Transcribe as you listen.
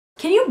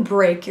Can you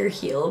break your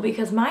heel?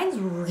 Because mine's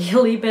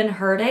really been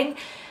hurting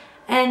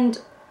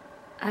and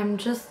I'm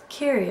just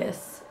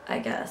curious, I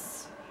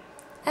guess.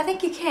 I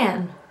think you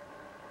can.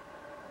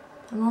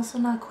 I'm also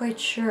not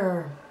quite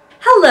sure.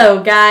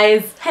 Hello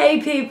guys!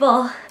 Hey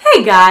people!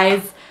 Hey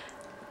guys!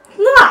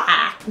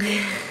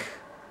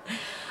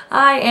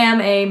 I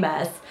am a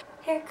mess.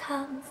 Here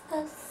comes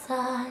the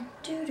sun.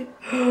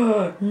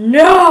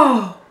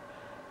 No!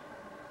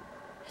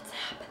 It's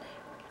happening.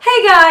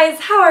 Hey guys,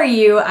 how are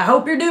you? I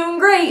hope you're doing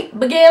great.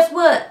 But guess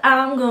what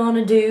I'm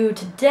gonna do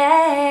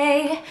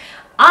today?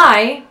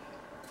 I'm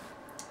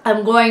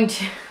going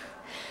to...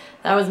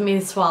 That was me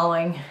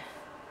swallowing.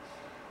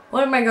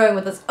 What am I going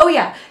with this? Oh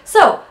yeah,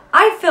 so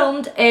I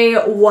filmed a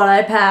what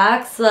I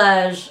pack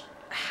slash...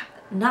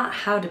 Not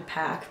how to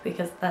pack,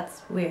 because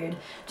that's weird.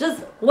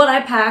 Just what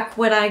I pack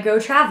when I go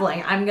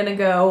traveling. I'm gonna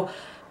go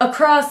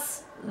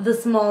across the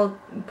small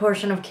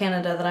portion of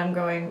Canada that I'm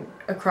going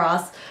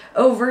across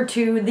over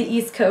to the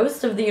East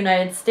Coast of the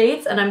United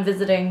States, and I'm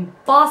visiting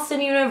Boston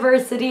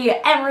University,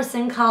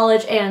 Emerson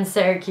College, and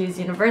Syracuse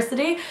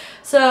University.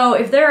 So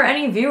if there are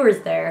any viewers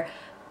there,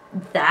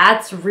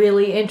 that's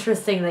really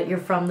interesting that you're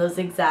from those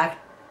exact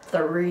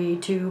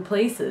two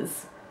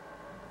places.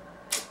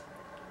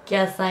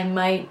 Guess I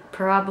might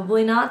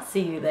probably not see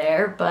you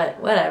there,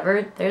 but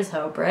whatever, there's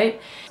hope, right?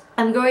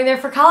 I'm going there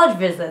for college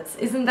visits.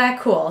 Isn't that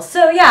cool?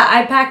 So yeah,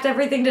 I packed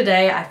everything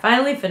today. I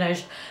finally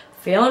finished,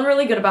 feeling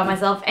really good about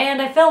myself,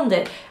 and I filmed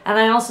it. And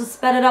I also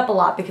sped it up a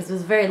lot because it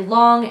was a very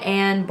long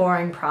and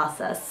boring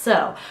process.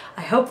 So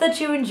I hope that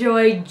you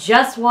enjoyed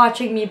just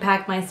watching me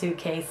pack my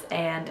suitcase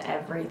and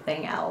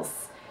everything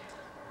else.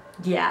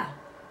 Yeah.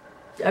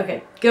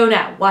 Okay, go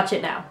now. Watch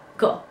it now.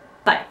 Cool.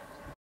 Bye.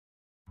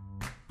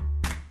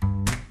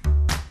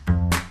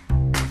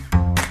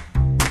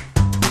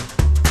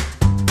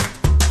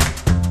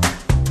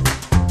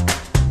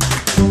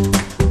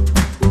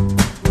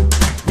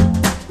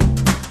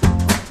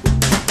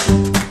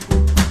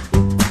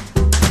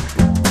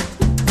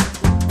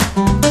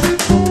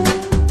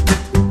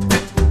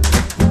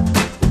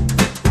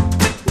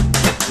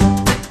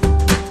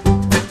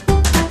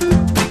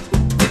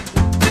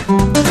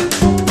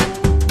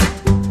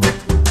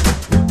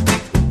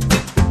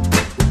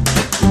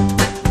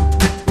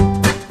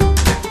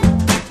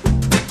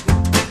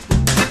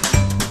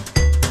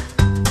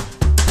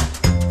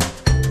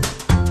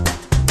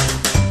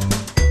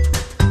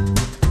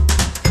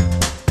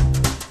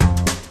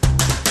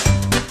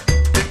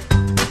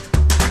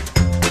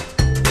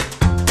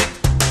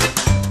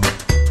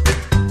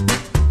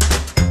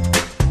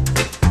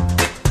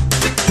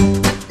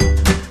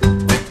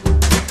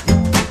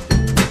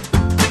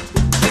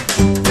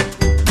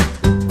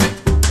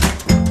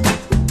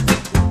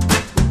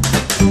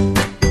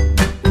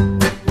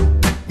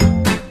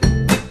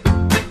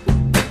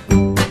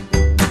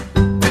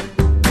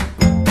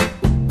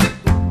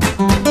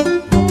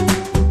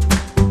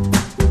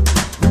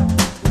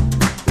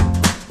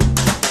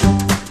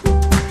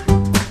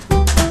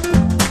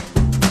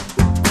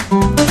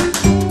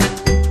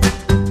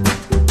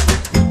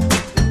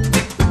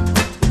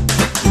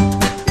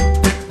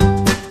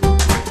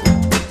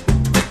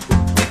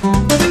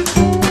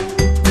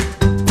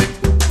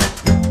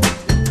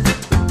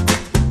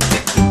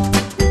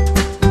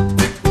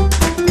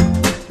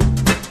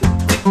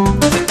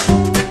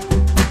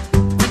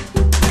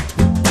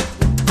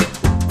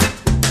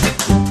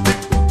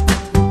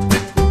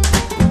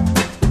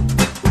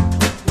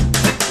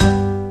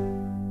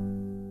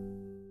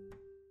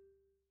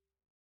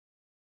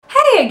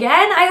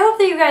 Again, I hope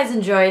that you guys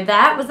enjoyed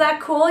that. Was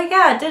that cool?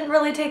 Yeah, it didn't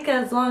really take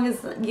as long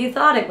as you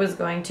thought it was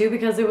going to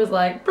because it was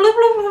like blah,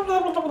 blah, blah,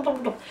 blah, blah, blah,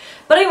 blah.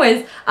 But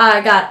anyways, I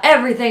got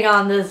everything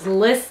on this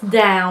list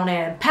down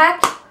and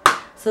packed.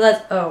 So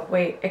that's, oh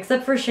wait,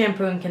 except for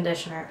shampoo and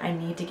conditioner. I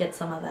need to get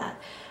some of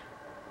that.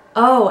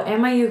 Oh,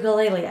 and my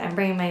ukulele. I'm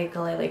bringing my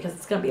ukulele because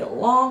it's going to be a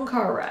long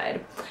car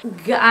ride.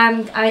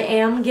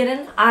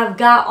 I've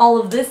got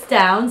all of this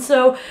down,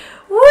 so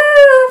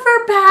woo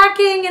for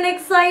packing and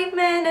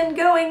excitement and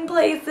going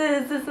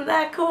places. Isn't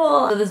that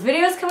cool? So this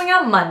video is coming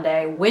out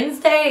Monday.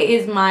 Wednesday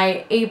is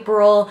my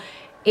April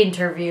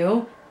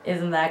interview.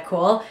 Isn't that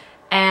cool?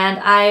 And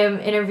I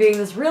am interviewing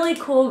this really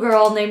cool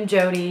girl named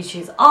Jody.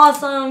 She's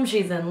awesome.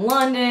 She's in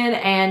London,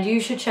 and you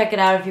should check it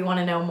out if you want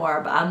to know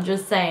more. But I'm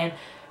just saying,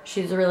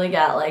 she's really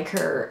got like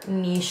her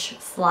niche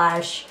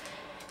slash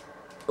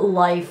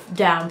life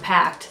down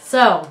packed.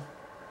 So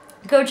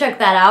go check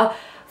that out.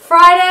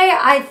 Friday,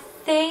 I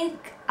think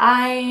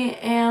I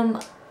am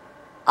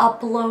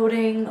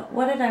uploading.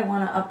 What did I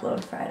want to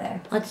upload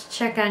Friday? Let's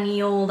check on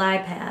the old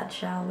iPad,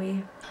 shall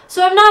we?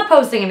 So I'm not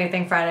posting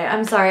anything Friday.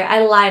 I'm sorry,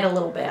 I lied a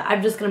little bit.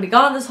 I'm just going to be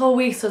gone this whole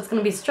week, so it's going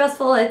to be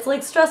stressful. It's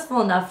like stressful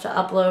enough to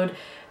upload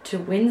to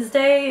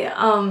Wednesday,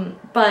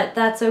 but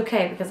that's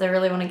okay because I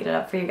really want to get it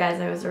up for you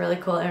guys. It was a really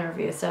cool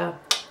interview, so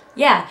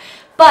yeah.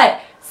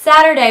 But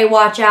Saturday,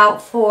 watch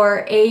out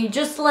for a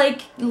just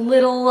like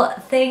little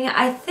thing.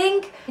 I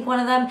think one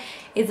of them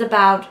is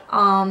about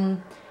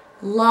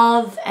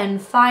love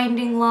and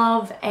finding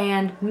love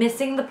and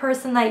missing the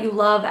person that you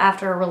love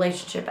after a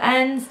relationship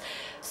ends.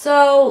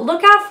 So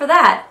look out for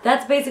that.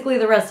 That's basically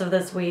the rest of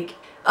this week.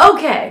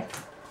 Okay,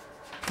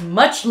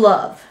 much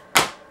love.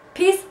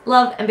 Peace,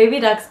 love, and baby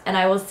ducks, and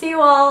I will see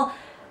you all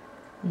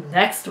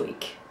next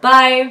week.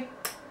 Bye.